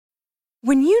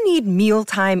When you need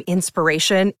mealtime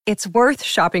inspiration, it's worth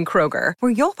shopping Kroger,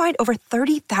 where you'll find over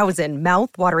 30,000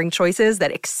 mouth-watering choices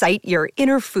that excite your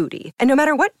inner foodie. And no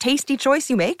matter what tasty choice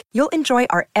you make, you'll enjoy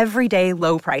our everyday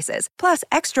low prices, plus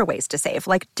extra ways to save,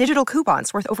 like digital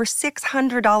coupons worth over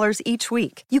 $600 each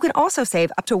week. You can also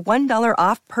save up to $1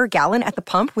 off per gallon at the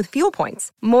pump with fuel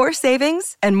points. More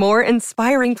savings and more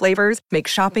inspiring flavors make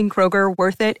shopping Kroger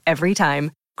worth it every time.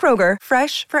 Kroger,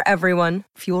 fresh for everyone.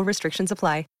 Fuel restrictions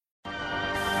apply.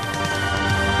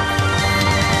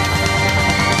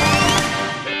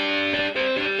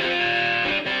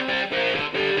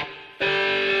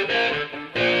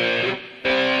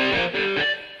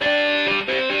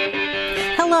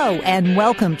 Hello, and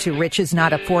welcome to Rich is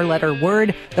Not a Four-Letter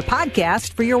Word, the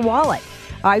podcast for your wallet.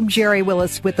 I'm Jerry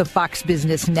Willis with the Fox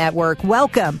Business Network.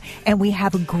 Welcome. And we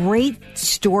have a great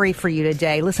story for you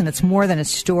today. Listen, it's more than a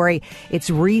story.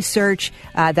 It's research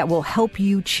that will help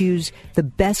you choose the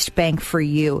best bank for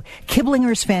you.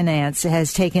 Kiblinger's Finance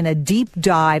has taken a deep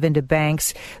dive into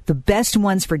banks, the best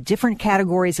ones for different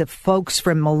categories of folks,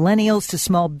 from millennials to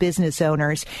small business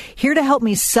owners. Here to help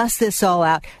me suss this all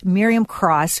out, Miriam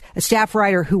Cross, a staff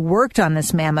writer who worked on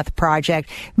this mammoth project.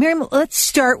 Miriam, let's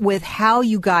start with how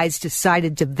you guys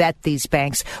decided to vet these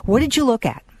banks. What did you look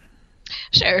at?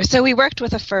 Sure. So we worked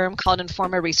with a firm called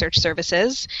Informa Research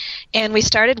Services, and we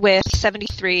started with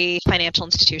 73 financial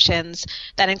institutions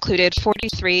that included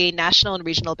 43 national and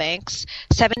regional banks,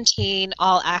 17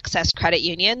 all-access credit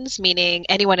unions, meaning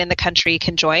anyone in the country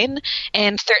can join,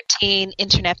 and 13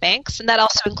 internet banks, and that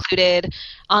also included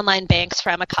online banks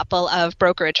from a couple of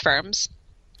brokerage firms.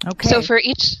 Okay. So for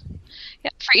each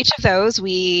of those,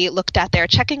 we looked at their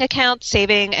checking accounts,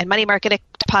 saving and money market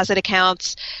deposit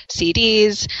accounts,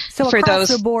 CDs. So for across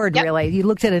those, the board, really, you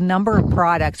looked at a number of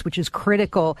products, which is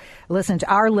critical. Listen to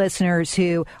our listeners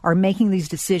who are making these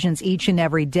decisions each and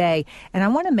every day. And I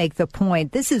want to make the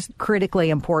point, this is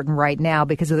critically important right now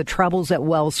because of the troubles at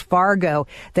Wells Fargo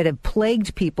that have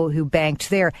plagued people who banked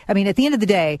there. I mean, at the end of the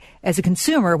day, as a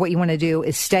consumer, what you want to do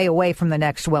is stay away from the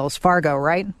next Wells Fargo,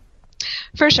 right?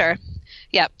 For sure.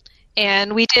 Yep.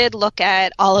 And we did look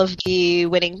at all of the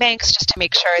winning banks just to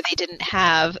make sure they didn't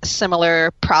have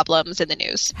similar problems in the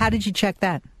news. How did you check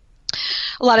that?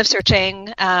 A lot of searching,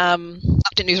 looked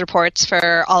at news reports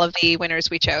for all of the winners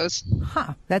we chose.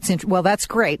 Well, that's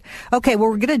great. Okay, well,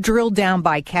 we're going to drill down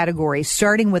by category,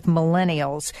 starting with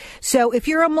millennials. So if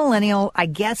you're a millennial, I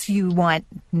guess you want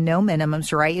no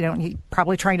minimums, right? You're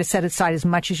probably trying to set aside as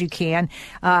much as you can.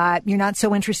 You're not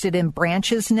so interested in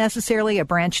branches necessarily, a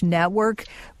branch network.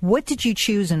 What did you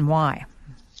choose and why?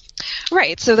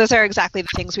 Right. So those are exactly the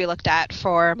things we looked at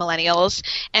for millennials.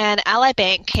 And Ally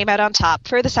Bank came out on top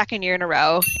for the second year in a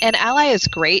row. And Ally is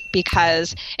great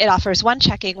because it offers one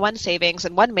checking, one savings,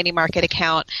 and one mini market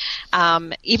account.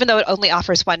 Even though it only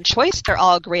offers one choice, they're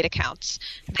all great accounts.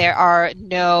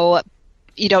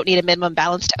 You don't need a minimum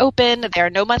balance to open. There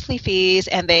are no monthly fees,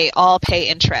 and they all pay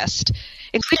interest,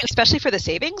 including, especially for the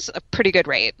savings, a pretty good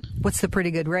rate. What's the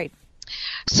pretty good rate?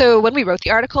 So when we wrote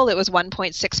the article, it was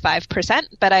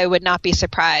 1.65%, but I would not be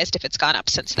surprised if it's gone up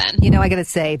since then. I got to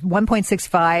say,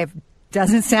 1.65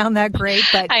 doesn't sound that great,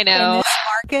 but I know. In this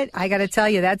market, I got to tell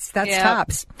you, that's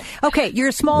tops. Okay, you're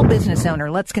a small business owner.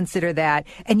 Let's consider that.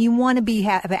 And you want to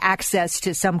have access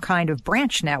to some kind of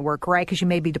branch network, right? Because you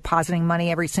may be depositing money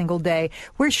every single day.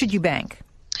 Where should you bank?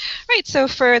 Right. So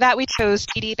for that, we chose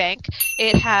TD Bank.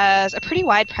 It has a pretty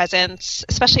wide presence,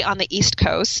 especially on the East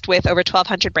Coast, with over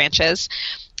 1,200 branches.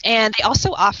 And they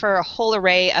also offer a whole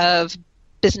array of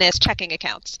business checking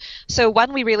accounts. So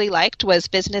one we really liked was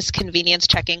Business Convenience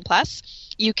Checking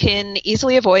Plus. You can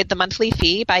easily avoid the monthly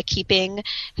fee by keeping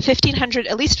at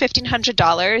least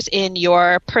 $1,500 in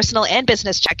your personal and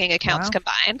business checking accounts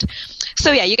combined.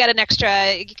 So yeah, you get an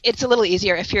extra. It's a little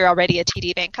easier if you're already a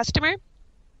TD Bank customer.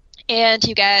 And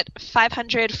you get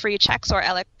 500 free checks or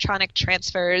electronic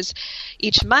transfers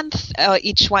each month.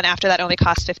 Each one after that only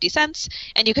costs 50 cents.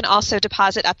 And you can also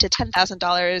deposit up to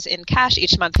 $10,000 in cash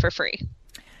each month for free.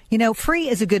 Free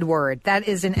is a good word. That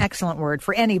is an excellent word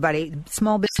for anybody,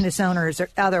 small business owners or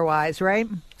otherwise, right?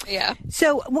 Yeah.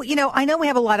 So, I know we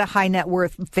have a lot of high net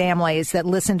worth families that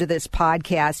listen to this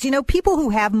podcast. People who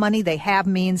have money, they have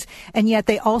means, and yet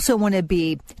they also want to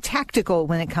be tactical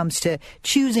when it comes to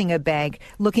choosing a bank,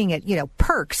 looking at,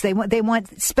 perks. They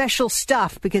want special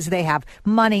stuff because they have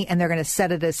money and they're going to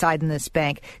set it aside in this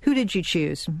bank. Who did you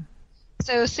choose?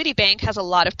 So Citibank has a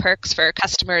lot of perks for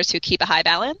customers who keep a high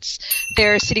balance.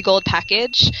 Their Citi Gold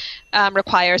package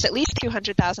requires at least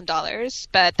 $200,000,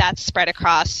 but that's spread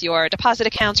across your deposit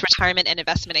accounts, retirement, and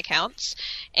investment accounts.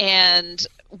 And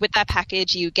with that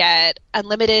package, you get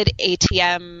unlimited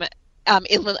ATM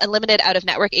unlimited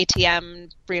out-of-network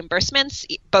ATM reimbursements,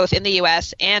 both in the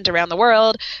U.S. and around the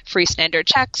world, free standard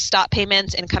checks, stop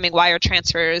payments, incoming wire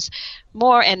transfers,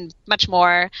 more and much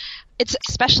more. It's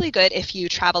especially good if you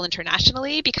travel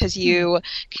internationally because you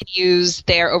can use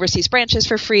their overseas branches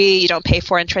for free. You don't pay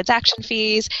foreign transaction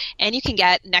fees, and you can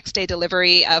get next-day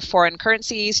delivery of foreign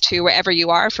currencies to wherever you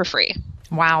are for free.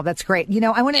 Wow, that's great.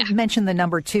 I want to mention the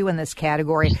number 2 in this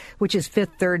category, which is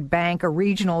Fifth Third Bank, a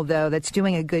regional, though, that's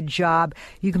doing a good job.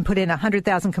 You can put in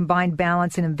 $100,000 combined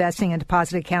balance in investing and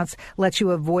deposit accounts, lets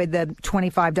you avoid the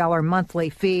 $25 monthly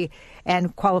fee,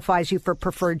 and qualifies you for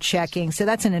preferred checking. So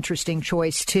that's an interesting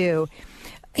choice, too.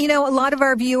 A lot of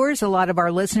our viewers, a lot of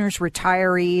our listeners,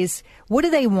 retirees, what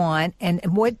do they want, and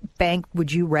what bank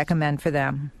would you recommend for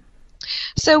them?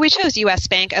 So we chose U.S.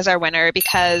 Bank as our winner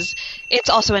because it's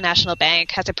also a national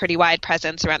bank, has a pretty wide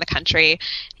presence around the country,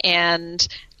 and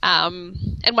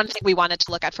one thing we wanted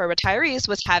to look at for retirees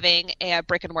was having a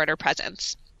brick-and-mortar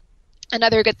presence.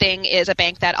 Another good thing is a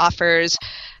bank that offers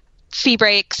fee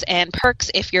breaks and perks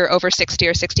if you're over 60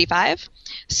 or 65.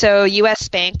 So U.S.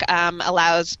 Bank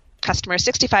allows customers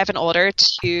 65 and older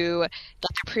to get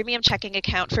a premium checking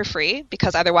account for free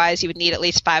because otherwise you would need at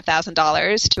least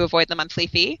 $5,000 to avoid the monthly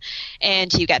fee.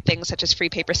 And you get things such as free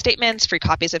paper statements, free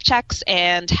copies of checks,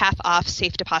 and half off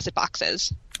safe deposit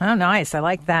boxes. Oh, nice. I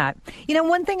like that.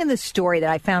 One thing in the story that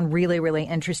I found really, really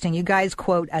interesting, you guys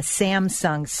quote a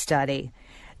Samsung study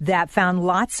that found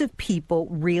lots of people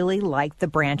really like the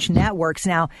branch networks.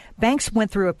 Now, banks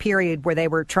went through a period where they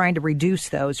were trying to reduce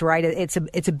those, right? It's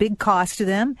a big cost to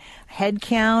them, head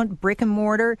count, brick and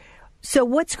mortar. So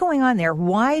what's going on there?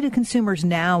 Why do consumers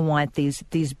now want these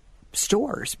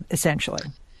stores, essentially?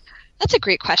 That's a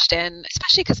great question,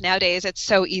 especially because nowadays it's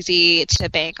so easy to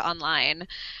bank online.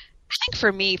 I think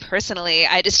for me personally,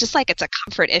 it's just like it's a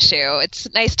comfort issue.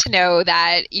 It's nice to know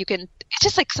that you can. It's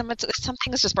just like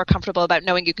something is just more comfortable about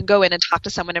knowing you can go in and talk to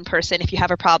someone in person if you have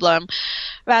a problem,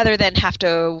 rather than have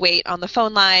to wait on the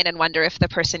phone line and wonder if the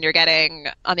person you're getting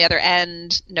on the other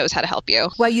end knows how to help you.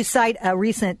 Well, you cite a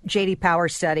recent J.D. Power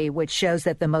study which shows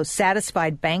that the most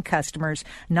satisfied bank customers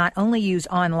not only use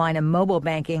online and mobile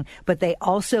banking, but they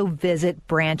also visit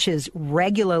branches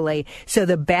regularly. So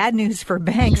the bad news for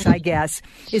banks, I guess,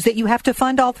 is that you have to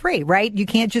fund all three, right? You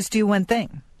can't just do one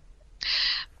thing.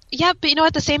 Yeah, but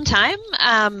at the same time,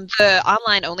 the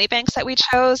online-only banks that we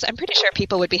chose, I'm pretty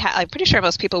sure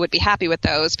most people would be happy with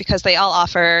those because they all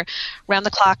offer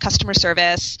round-the-clock customer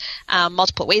service,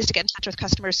 multiple ways to get in touch with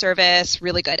customer service,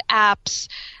 really good apps.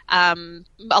 A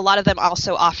lot of them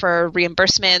also offer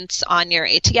reimbursements on your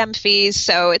ATM fees,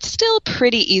 so it's still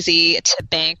pretty easy to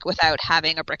bank without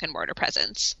having a brick-and-mortar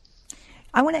presence.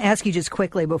 I want to ask you just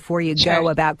quickly before you go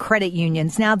about credit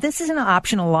unions. Now, this is an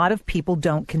option a lot of people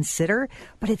don't consider,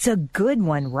 but it's a good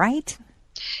one, right?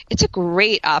 It's a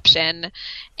great option,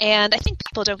 and I think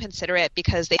people don't consider it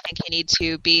because they think you need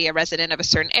to be a resident of a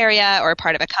certain area or a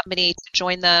part of a company to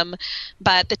join them.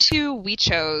 But the two we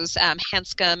chose,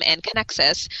 Hanscom and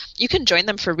Connexus, you can join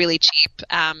them for really cheap.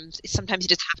 Sometimes you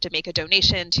just have to make a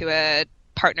donation to a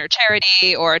partner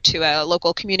charity or to a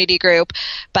local community group,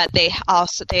 but they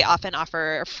often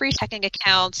offer free checking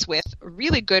accounts with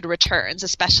really good returns,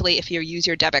 especially if you use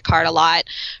your debit card a lot,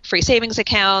 free savings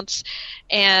accounts.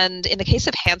 And in the case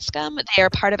of Hanscom, they are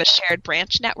part of a shared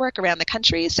branch network around the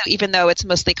country. So even though it's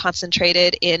mostly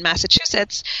concentrated in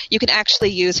Massachusetts, you can actually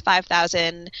use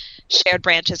 5,000 shared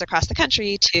branches across the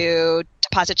country to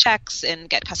deposit checks and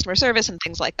get customer service and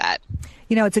things like that.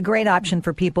 It's a great option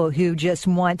for people who just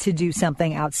want to do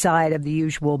something outside of the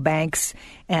usual banks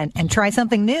and try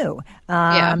something new.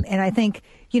 And I think,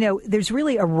 there's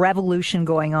really a revolution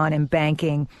going on in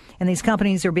banking, and these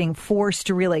companies are being forced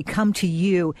to really come to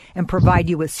you and provide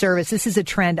you with service. This is a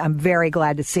trend I'm very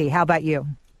glad to see. How about you?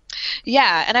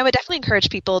 Yeah, and I would definitely encourage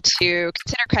people to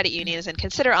consider credit unions and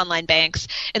consider online banks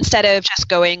instead of just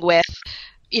going with,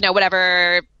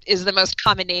 whatever is the most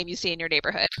common name you see in your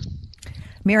neighborhood.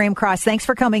 Miriam Cross, thanks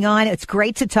for coming on. It's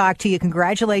great to talk to you.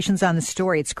 Congratulations on the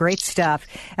story. It's great stuff.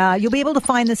 You'll be able to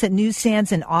find this at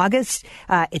newsstands in August.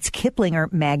 It's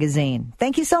Kiplinger Magazine.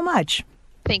 Thank you so much.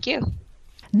 Thank you.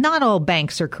 Not all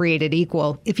banks are created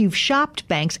equal. If you've shopped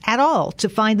banks at all to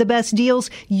find the best deals,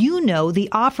 the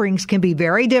offerings can be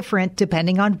very different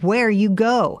depending on where you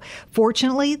go.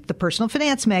 Fortunately, the personal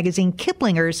finance magazine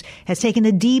Kiplinger's has taken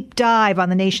a deep dive on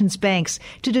the nation's banks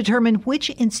to determine which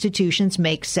institutions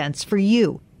make sense for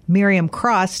you. Miriam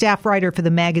Cross, staff writer for the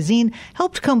magazine,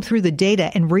 helped comb through the data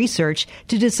and research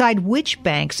to decide which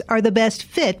banks are the best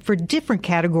fit for different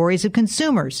categories of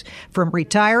consumers, from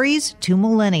retirees to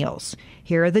millennials.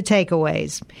 Here are the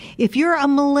takeaways. If you're a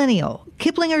millennial,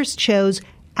 Kiplinger's chose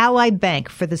Ally Bank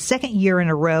for the second year in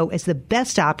a row is the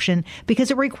best option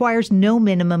because it requires no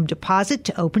minimum deposit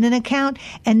to open an account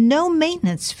and no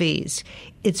maintenance fees.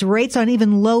 Its rates on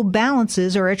even low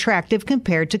balances are attractive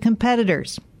compared to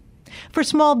competitors. For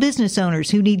small business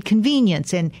owners who need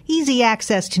convenience and easy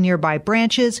access to nearby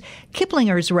branches,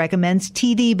 Kiplinger's recommends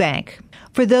TD Bank.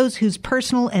 For those whose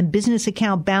personal and business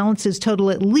account balances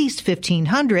total at least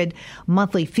 $1,500,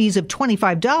 monthly fees of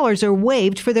 $25 are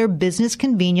waived for their Business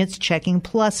Convenience Checking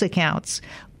Plus accounts.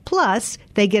 Plus,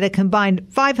 they get a combined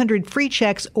 500 free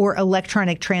checks or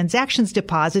electronic transactions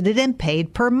deposited and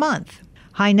paid per month.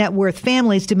 High net worth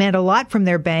families demand a lot from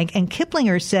their bank, and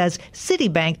Kiplinger says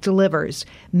Citibank delivers.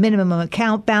 Minimum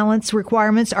account balance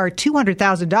requirements are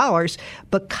 $200,000,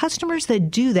 but customers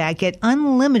that do that get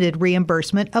unlimited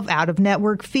reimbursement of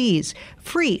out-of-network fees,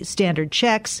 free standard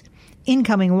checks,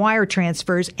 incoming wire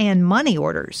transfers, and money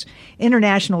orders.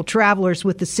 International travelers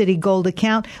with the Citi Gold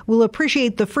account will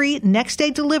appreciate the free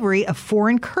next-day delivery of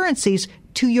foreign currencies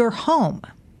to your home.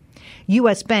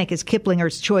 U.S. Bank is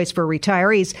Kiplinger's choice for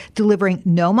retirees, delivering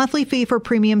no monthly fee for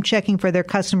premium checking for their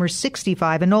customers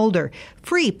 65 and older,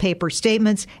 free paper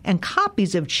statements and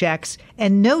copies of checks,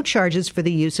 and no charges for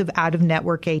the use of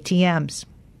out-of-network ATMs.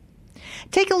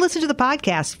 Take a listen to the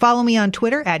podcast. Follow me on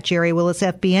Twitter at Jerry Willis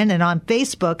FBN and on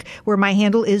Facebook, where my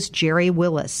handle is Jerry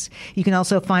Willis. You can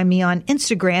also find me on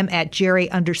Instagram at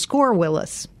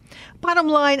Jerry_Willis. Bottom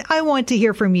line, I want to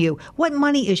hear from you. What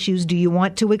money issues do you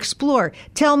want to explore?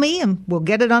 Tell me and we'll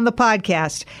get it on the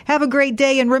podcast. Have a great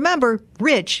day, and remember,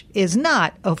 rich is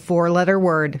not a four-letter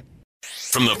word.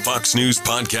 From the Fox News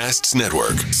Podcasts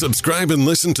Network, subscribe and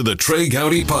listen to the Trey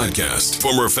Gowdy Podcast.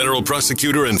 Former federal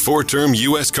prosecutor and four-term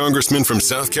U.S. Congressman from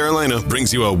South Carolina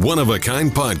brings you a one-of-a-kind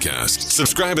podcast.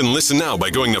 Subscribe and listen now by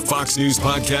going to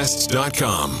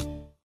foxnewspodcasts.com.